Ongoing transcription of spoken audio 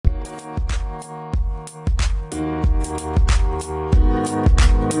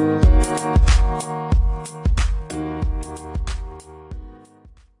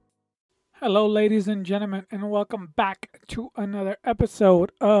Hello, ladies and gentlemen, and welcome back to another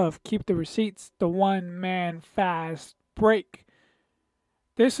episode of Keep the Receipts, the one man fast break.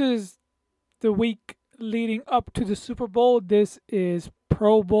 This is the week leading up to the Super Bowl. This is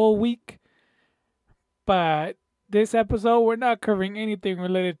Pro Bowl week, but this episode we're not covering anything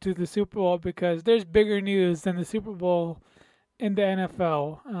related to the Super Bowl because there's bigger news than the Super Bowl in the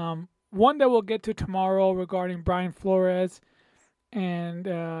NFL. One that we'll get to tomorrow regarding Brian Flores and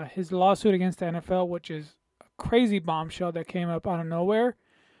his lawsuit against the NFL, which is a crazy bombshell that came up out of nowhere.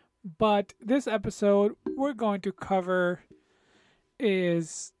 But this episode, we're going to cover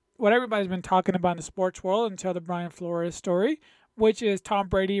is what everybody's been talking about in the sports world until the Brian Flores story, which is Tom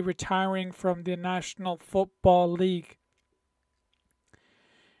Brady retiring from the National Football League.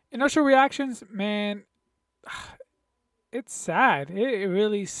 Initial reactions, man, it's sad. It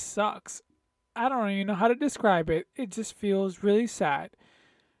really sucks. I don't even know how to describe it. It just feels really sad.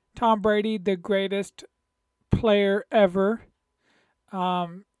 Tom Brady, the greatest player ever,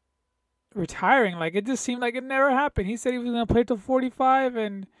 retiring. Like, it just seemed like it never happened. He said he was going to play till 45,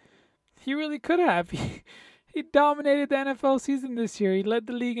 and he really could have. He dominated the NFL season this year. He led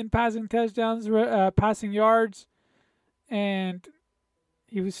the league in passing touchdowns, passing yards, and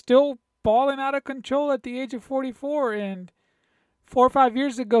he was still balling out of control at the age of 44. And 4 or 5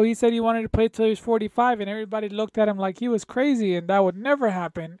 years ago, he said he wanted to play till he was 45, and everybody looked at him like he was crazy, and that would never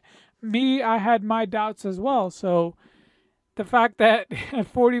happen. Me, I had my doubts as well. So the fact that at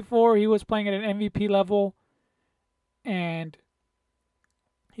 44 he was playing at an MVP level, and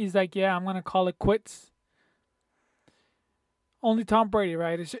he's like, "Yeah, I'm gonna call it quits." Only Tom Brady,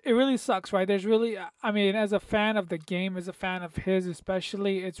 right? It really sucks, right? There's really, I mean, as a fan of the game, as a fan of his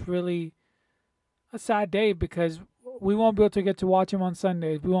especially, it's really a sad day because we won't be able to get to watch him on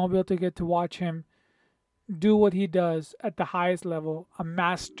Sundays. We won't be able to get to watch him do what he does at the highest level, a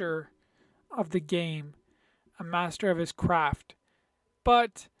master of the game, a master of his craft.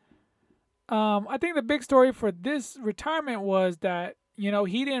 But I think the big story for this retirement was that,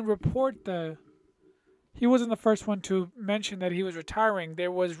 he didn't report he wasn't the first one to mention that he was retiring.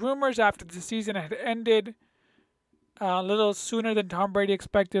 There was rumors after the season had ended a little sooner than Tom Brady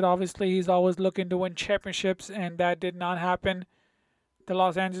expected. Obviously, he's always looking to win championships, and that did not happen. The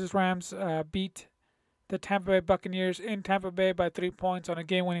Los Angeles Rams beat the Tampa Bay Buccaneers in Tampa Bay by 3 points on a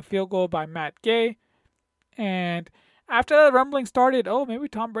game-winning field goal by Matt Gay. And after that rumbling started, maybe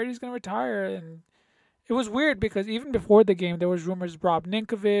Tom Brady's going to retire. And it was weird because even before the game, there was rumors Rob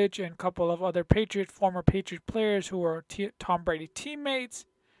Ninkovich and a couple of other former Patriot players who were Tom Brady teammates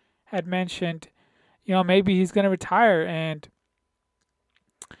had mentioned, maybe he's going to retire. And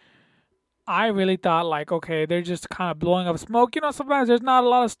I really thought, like, okay, they're just kind of blowing up smoke. Sometimes there's not a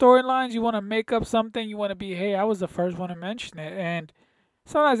lot of storylines. You want to make up something. You want to be, hey, I was the first one to mention it. And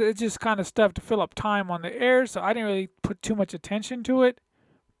sometimes it's just kind of stuff to fill up time on the air. So I didn't really put too much attention to it.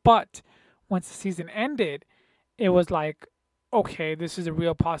 But once the season ended, it was like, okay, this is a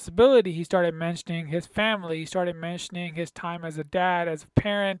real possibility. He started mentioning his family. He started mentioning his time as a dad, as a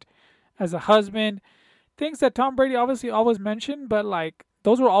parent, as a husband. Things that Tom Brady obviously always mentioned, but like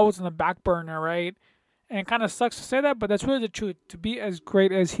those were always on the back burner, right? And it kind of sucks to say that, but that's really the truth. To be as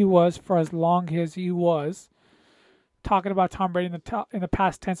great as he was for as long as he was, talking about Tom Brady in the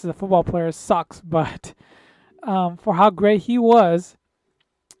past tense as a football player sucks, but for how great he was,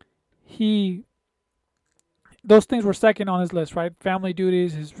 those things were second on his list, right? Family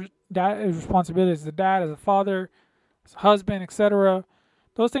duties, his responsibilities as a dad, as a father, as a husband, etc.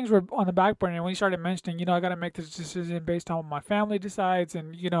 Those things were on the back burner. And when he started mentioning, I got to make this decision based on what my family decides.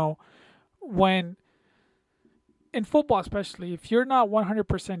 And, when in football, especially, if you're not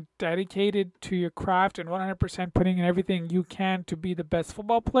 100% dedicated to your craft and 100% putting in everything you can to be the best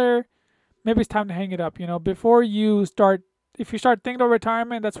football player, maybe it's time to hang it up. Before you start, if you start thinking about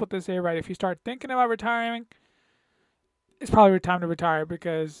retirement, that's what they say, right? If you start thinking about retiring, it's probably time to retire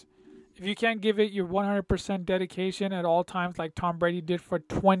because if you can't give it your 100% dedication at all times like Tom Brady did for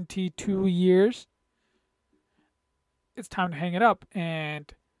 22 years, it's time to hang it up.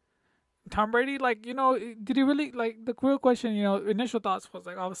 And Tom Brady, did he really, the real question, initial thoughts was,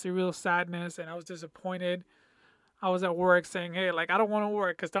 obviously real sadness, and I was disappointed. I was at work saying, hey, I don't want to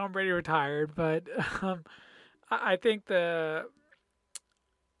work because Tom Brady retired. But I think I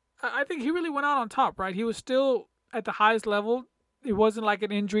think he really went out on top, right? He was still at the highest level. It wasn't like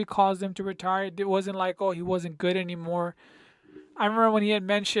an injury caused him to retire. It wasn't like, he wasn't good anymore. I remember when he had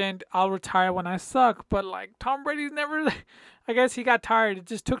mentioned, I'll retire when I suck. But, Tom Brady's never, I guess he got tired. It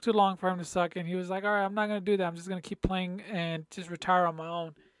just took too long for him to suck. And he was like, all right, I'm not going to do that. I'm just going to keep playing and just retire on my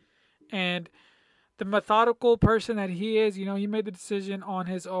own. And the methodical person that he is, he made the decision on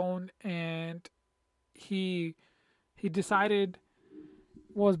his own, and he he decided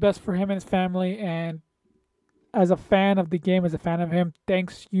what was best for him and his family. And as a fan of the game, as a fan of him,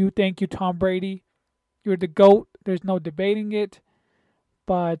 thank you, Tom Brady. You're the GOAT. There's no debating it.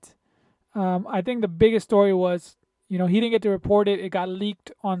 But I think the biggest story was, he didn't get to report it. It got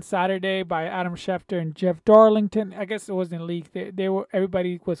leaked on Saturday by Adam Schefter and Jeff Darlington. I guess it wasn't leaked.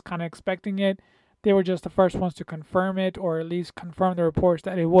 Everybody was kind of expecting it. They were just the first ones to confirm it, or at least confirm the reports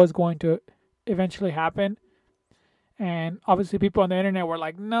that it was going to eventually happen. And obviously, people on the internet were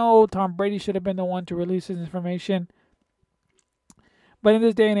like, "No, Tom Brady should have been the one to release his information." But in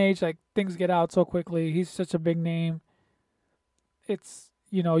this day and age, like, things get out so quickly. He's such a big name. It's,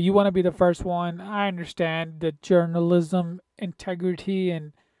 you want to be the first one. I understand the journalism integrity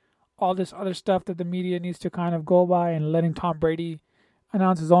and all this other stuff that the media needs to kind of go by, and letting Tom Brady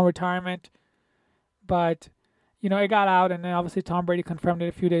announce his own retirement. But, it got out, and then obviously Tom Brady confirmed it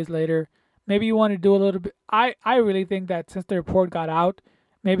a few days later. Maybe you want to do a little bit. I really think that since the report got out,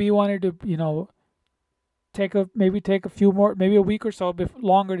 maybe you wanted to, take a few more, maybe a week or so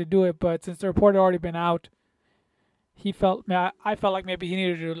longer to do it. But since the report had already been out, I felt like maybe he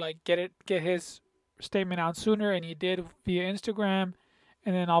needed to like get his statement out sooner, and he did via Instagram.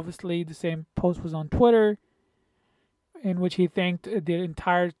 And then obviously the same post was on Twitter, in which he thanked the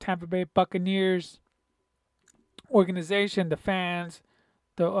entire Tampa Bay Buccaneers organization, the fans,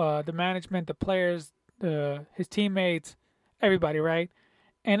 the management, the players, his teammates, everybody, right?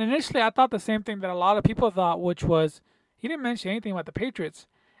 And initially, I thought the same thing that a lot of people thought, which was he didn't mention anything about the Patriots,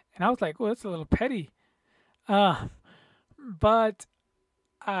 and I was like, "Well, that's a little petty." But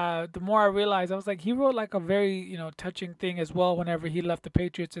the more I realized, I was like, he wrote like a very touching thing as well whenever he left the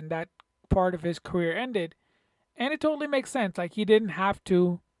Patriots and that part of his career ended, and it totally makes sense. Like he didn't have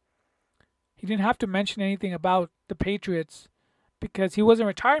to mention anything about the Patriots because he wasn't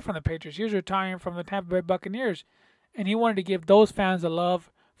retiring from the Patriots. He was retiring from the Tampa Bay Buccaneers, and he wanted to give those fans the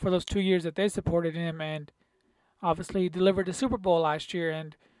love for those 2 years that they supported him. And obviously, he delivered the Super Bowl last year,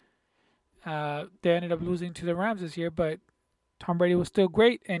 and they ended up losing to the Rams this year. But Tom Brady was still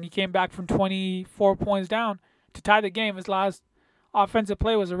great, and he came back from 24 points down to tie the game. His last offensive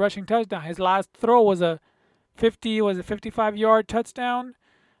play was a rushing touchdown. His last throw was a 55-yard touchdown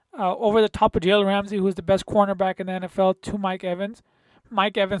over the top of Jalen Ramsey, who was the best cornerback in the NFL, to Mike Evans.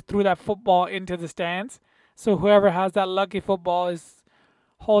 Mike Evans threw that football into the stands. So whoever has that lucky football is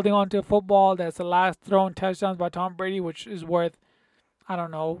holding on to a football that's the last thrown touchdowns by Tom Brady, which is worth, I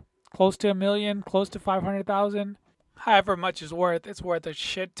don't know, close to $1 million, close to 500,000. However much it's worth a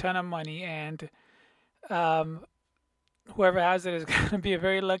shit ton of money, and whoever has it is going to be a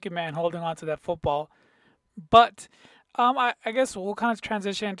very lucky man holding on to that football. But I guess we'll kind of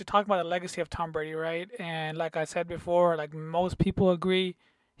transition to talk about the legacy of Tom Brady, right? And like I said before, like most people agree,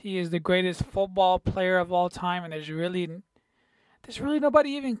 he is the greatest football player of all time, and there's really nobody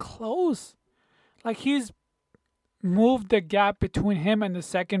even close. Like he's moved the gap between him and the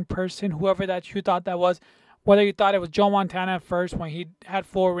second person, whoever that you thought that was. Whether you thought it was Joe Montana at first when he had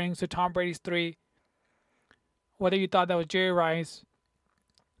 4 rings to Tom Brady's 3. Whether you thought that was Jerry Rice,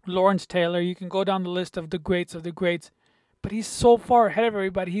 Lawrence Taylor. You can go down the list of the greats of the greats. But he's so far ahead of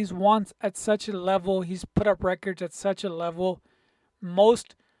everybody. He's won at such a level. He's put up records at such a level.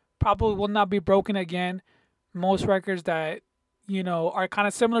 Most probably will not be broken again. Most records that, are kind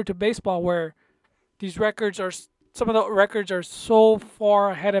of similar to baseball, where some of the records are so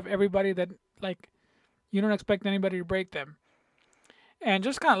far ahead of everybody that, like, you don't expect anybody to break them. And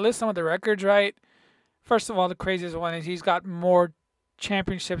just kind of list some of the records, right? First of all, the craziest one is he's got more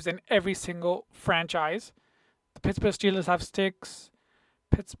championships than every single franchise. The Pittsburgh Steelers have 6.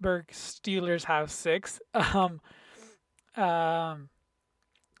 The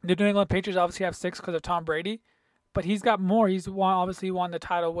New England Patriots obviously have 6 because of Tom Brady. But he's got more. He's won the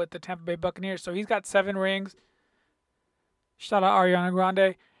title with the Tampa Bay Buccaneers. So he's got 7 rings. Shout out Ariana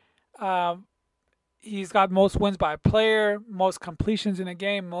Grande. He's got most wins by a player, most completions in a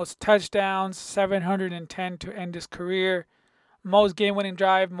game, most touchdowns, 710 to end his career, most game-winning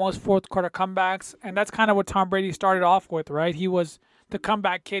drive, most fourth-quarter comebacks. And that's kind of what Tom Brady started off with, right? He was the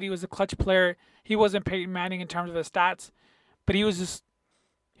comeback kid. He was a clutch player. He wasn't Peyton Manning in terms of his stats, but he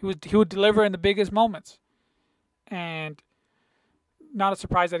would deliver in the biggest moments. And not a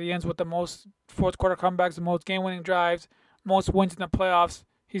surprise that he ends with the most fourth-quarter comebacks, the most game-winning drives, most wins in the playoffs.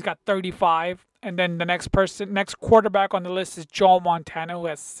 He's got 35. And then the next quarterback on the list is Joe Montana, who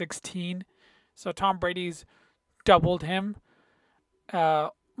has 16. So Tom Brady's doubled him,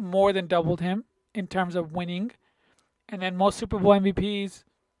 more than doubled him in terms of winning. And then most Super Bowl MVPs,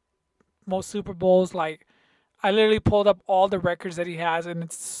 most Super Bowls. Like I literally pulled up all the records that he has, and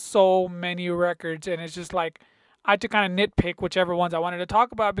it's so many records, and it's just like I had to kind of nitpick whichever ones I wanted to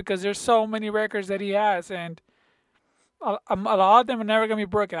talk about because there's so many records that he has, and a lot of them are never gonna be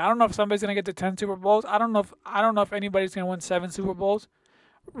broken. I don't know if somebody's gonna get to 10 Super Bowls. I don't know if anybody's gonna win 7 Super Bowls.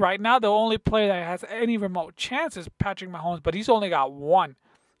 Right now, the only player that has any remote chance is Patrick Mahomes, but he's only got one,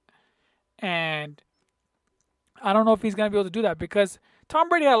 and I don't know if he's gonna be able to do that because Tom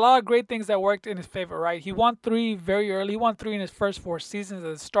Brady had a lot of great things that worked in his favor. Right, he won three very early. He won three in his first 4 seasons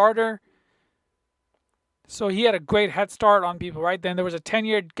as a starter. So he had a great head start on people, right? Then there was a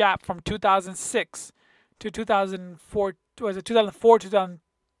 10-year gap from 2006 to 2004. Was it 2004,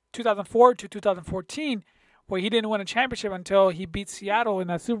 2004 to 2014, where he didn't win a championship until he beat Seattle in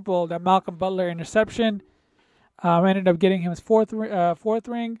that Super Bowl. That Malcolm Butler interception ended up getting him his fourth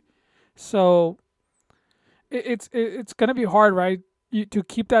ring. So it's gonna be hard, right? To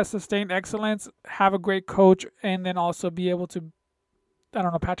keep that sustained excellence, have a great coach, and then also be able to, I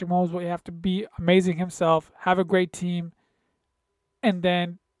don't know, Patrick Mahomes will have to be amazing himself, have a great team, and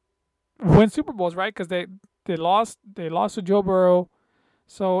then win Super Bowls, right? Because they lost to Joe Burrow,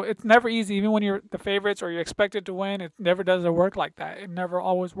 so it's never easy. Even when you're the favorites or you're expected to win, it never does work like that. It never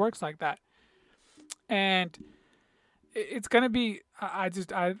always works like that, and it's gonna be. I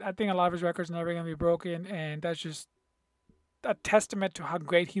think a lot of his records are never gonna be broken, and that's just a testament to how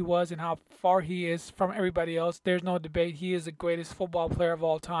great he was and how far he is from everybody else. There's no debate. He is the greatest football player of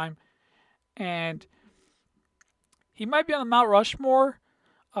all time, and he might be on the Mount Rushmore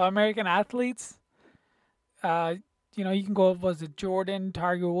of American athletes. Uh, you can go, was it Jordan,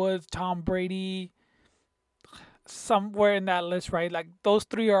 Tiger Woods, Tom Brady, somewhere in that list, right? Like those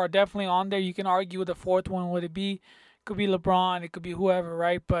three are definitely on there. You can argue the fourth one, would it be? It could be LeBron, it could be whoever,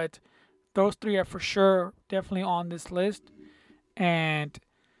 right? But those three are for sure definitely on this list. And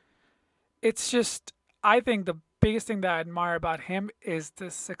it's just, I think the biggest thing that I admire about him is the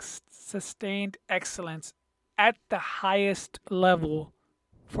sustained excellence at the highest level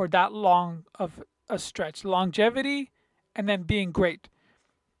for that long of a stretch. Longevity and then being great.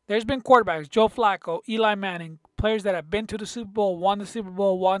 There's been quarterbacks, Joe Flacco, Eli Manning, players that have been to the Super Bowl, won the Super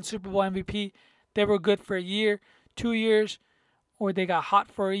Bowl, won Super Bowl MVP. They were good for a year, 2 years, or they got hot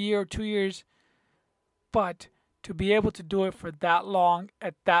for a year or 2 years. But to be able to do it for that long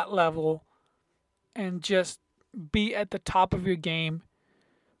at that level and just be at the top of your game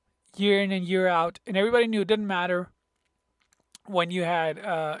year in and year out, and everybody knew it didn't matter when you had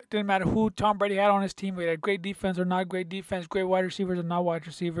didn't matter who Tom Brady had on his team. We had great defense or not great defense, great wide receivers or not wide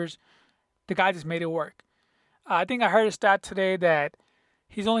receivers. The guy just made it work. I think I heard a stat today that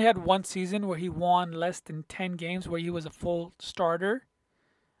he's only had one season where he won less than 10 games where he was a full starter,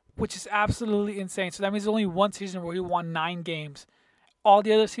 which is absolutely insane. So that means only one season where he won 9 games. All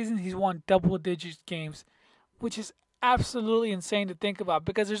the other seasons, he's won double-digit games, which is absolutely insane to think about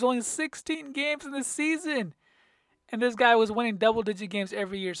because there's only 16 games in the season. And this guy was winning double-digit games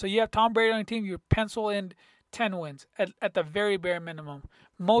every year. So you have Tom Brady on your team, you pencil in 10 wins at the very bare minimum.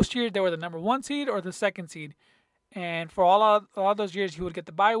 Most years, they were the number 1 seed or the 2nd seed. And for all those years, he would get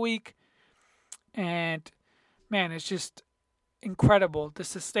the bye week. And, man, it's just incredible. The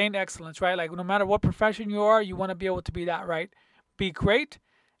sustained excellence, right? Like, no matter what profession you are, you want to be able to be that, right? Be great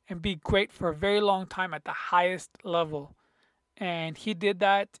and be great for a very long time at the highest level. And he did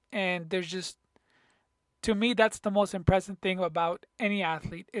that. And there's just, to me, that's the most impressive thing about any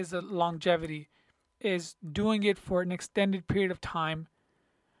athlete is the longevity, is doing it for an extended period of time.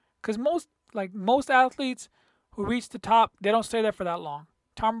 Because most athletes who reach the top, they don't stay there for that long.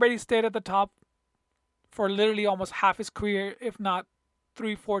 Tom Brady stayed at the top for literally almost half his career, if not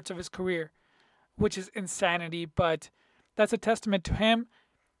 3/4 of his career, which is insanity. But that's a testament to him,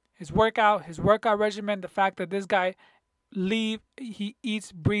 his workout regimen, the fact that this guy he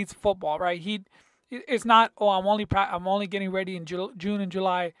eats, breathes football, right? It's not, oh, I'm only getting ready in June and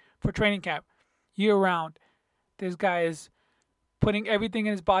July for training camp, year round. This guy is putting everything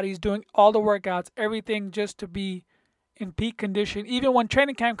in his body. He's doing all the workouts, everything just to be in peak condition, even when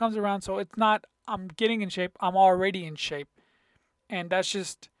training camp comes around. So it's not, I'm getting in shape, I'm already in shape. And that's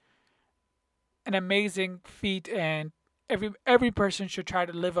just an amazing feat, and every person should try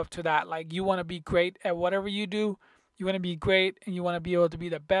to live up to that. Like, you want to be great at whatever you do. You want to be great, and you want to be able to be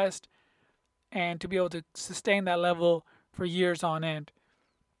the best, and to be able to sustain that level for years on end.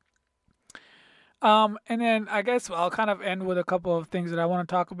 And then I guess I'll kind of end with a couple of things that I want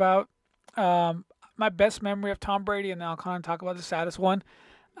to talk about. My best memory of Tom Brady, and then I'll kind of talk about the saddest one.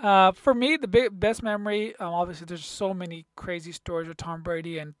 For me, the best memory, obviously there's so many crazy stories with Tom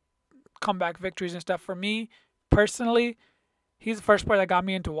Brady and comeback victories and stuff. For me, personally, He's the first player that got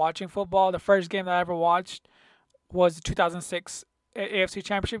me into watching football. The first game that I ever watched was the 2006 AFC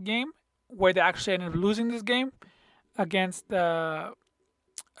Championship game, where they actually ended up losing this game against the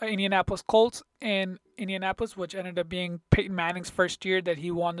Indianapolis Colts in Indianapolis, which ended up being Peyton Manning's first year that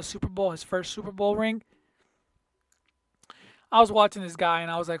he won the Super Bowl, his first Super Bowl ring. I was watching this guy and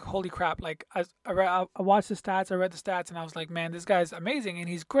I was like, holy crap! Like I watched the stats, I read the stats, and I was like, man, this guy's amazing and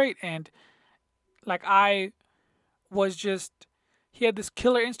he's great. And like I was just, he had this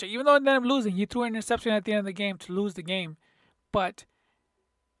killer instinct. Even though he ended up losing, he threw an interception at the end of the game to lose the game. But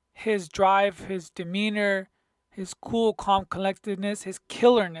his drive, his demeanor, his cool, calm collectedness, his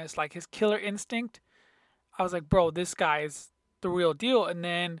killerness, like his killer instinct, I was like, bro, this guy is the real deal. And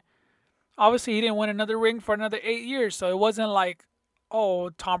then obviously he didn't win another ring for another 8 years, so it wasn't like, oh,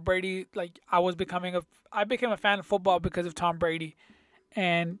 Tom Brady. Like I became a fan of football because of Tom Brady,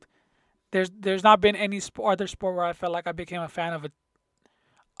 and there's not been any other sport where I felt like I became a fan of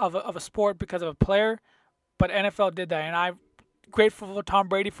a sport because of a player, but NFL did that, and I'm grateful for Tom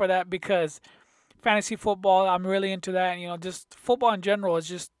Brady for that because fantasy football, I'm really into that, and just football in general is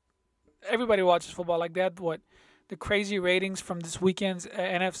just everybody watches football like that. What the crazy ratings from this weekend's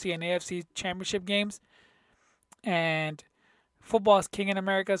NFC and AFC championship games, and football is king in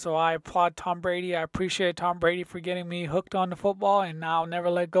America. So I applaud Tom Brady. I appreciate Tom Brady for getting me hooked on the football, and now I'll never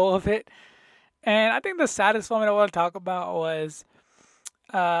let go of it. And I think the saddest moment I want to talk about was,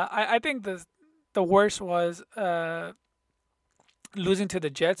 I think the worst was losing to the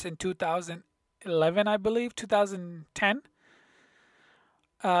Jets in 2011, I believe, 2010.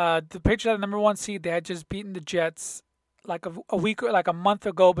 The Patriots had the number one seed. They had just beaten the Jets like a week or like a month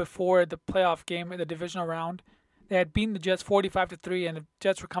ago before the playoff game in the divisional round. They had beaten the Jets 45-3, and the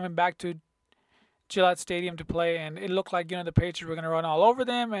Jets were coming back to Gillette Stadium to play, and it looked like the Patriots were going to run all over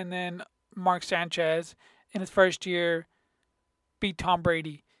them. And then Mark Sanchez, in his first year, beat Tom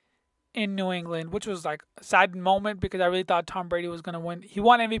Brady in New England, which was like a sad moment because I really thought Tom Brady was going to win. He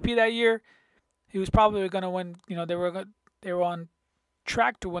won MVP that year. He was probably going to win. They were on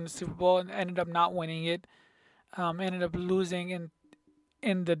track to win the Super Bowl and ended up not winning it. Ended up losing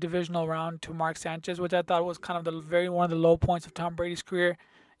in the divisional round to Mark Sanchez, which I thought was kind of one of the low points of Tom Brady's career,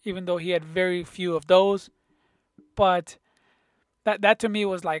 even though he had very few of those. But that to me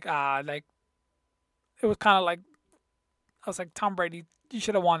was like it was kind of like, I was like, Tom Brady, you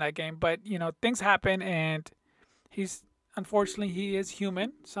should have won that game. But things happen, and unfortunately he is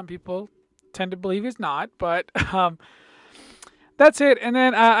human. Some people tend to believe he's not, but that's it. And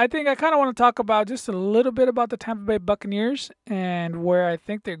then I think I kind of want to talk about just a little bit about the Tampa Bay Buccaneers and where I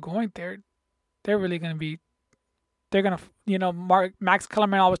think they're going. They're really going to be. They're going to, Max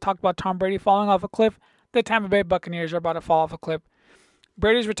Kellerman always talked about Tom Brady falling off a cliff. The Tampa Bay Buccaneers are about to fall off a cliff.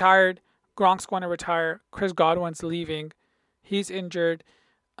 Brady's retired. Gronk's going to retire. Chris Godwin's leaving. He's injured.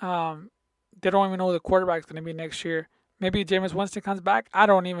 They don't even know who the quarterback's going to be next year. Maybe Jameis Winston comes back. I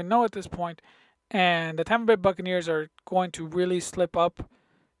don't even know at this point. And the Tampa Bay Buccaneers are going to really slip up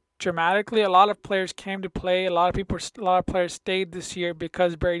dramatically. A lot of players came to play. A lot of players stayed this year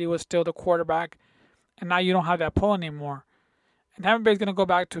because Brady was still the quarterback. And now you don't have that pull anymore. And Tampa Bay is going to go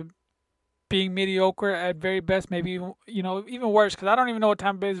back to being mediocre at very best, maybe even worse, because I don't even know what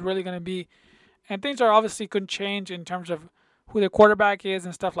Tampa Bay is really going to be. And things are obviously could change in terms of who the quarterback is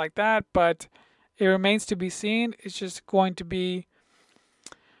and stuff like that, but it remains to be seen. It's just going to be,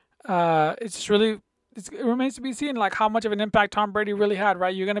 it remains to be seen like how much of an impact Tom Brady really had,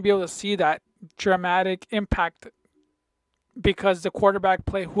 right? You're going to be able to see that dramatic impact because the quarterback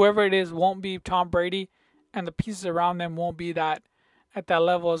play, whoever it is, won't be Tom Brady, and the pieces around them won't be that at that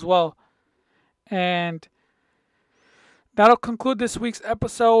level as well. And that'll conclude this week's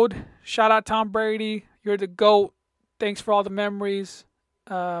episode. Shout out Tom Brady. You're the GOAT. Thanks for all the memories.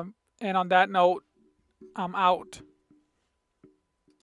 And on that note, I'm out.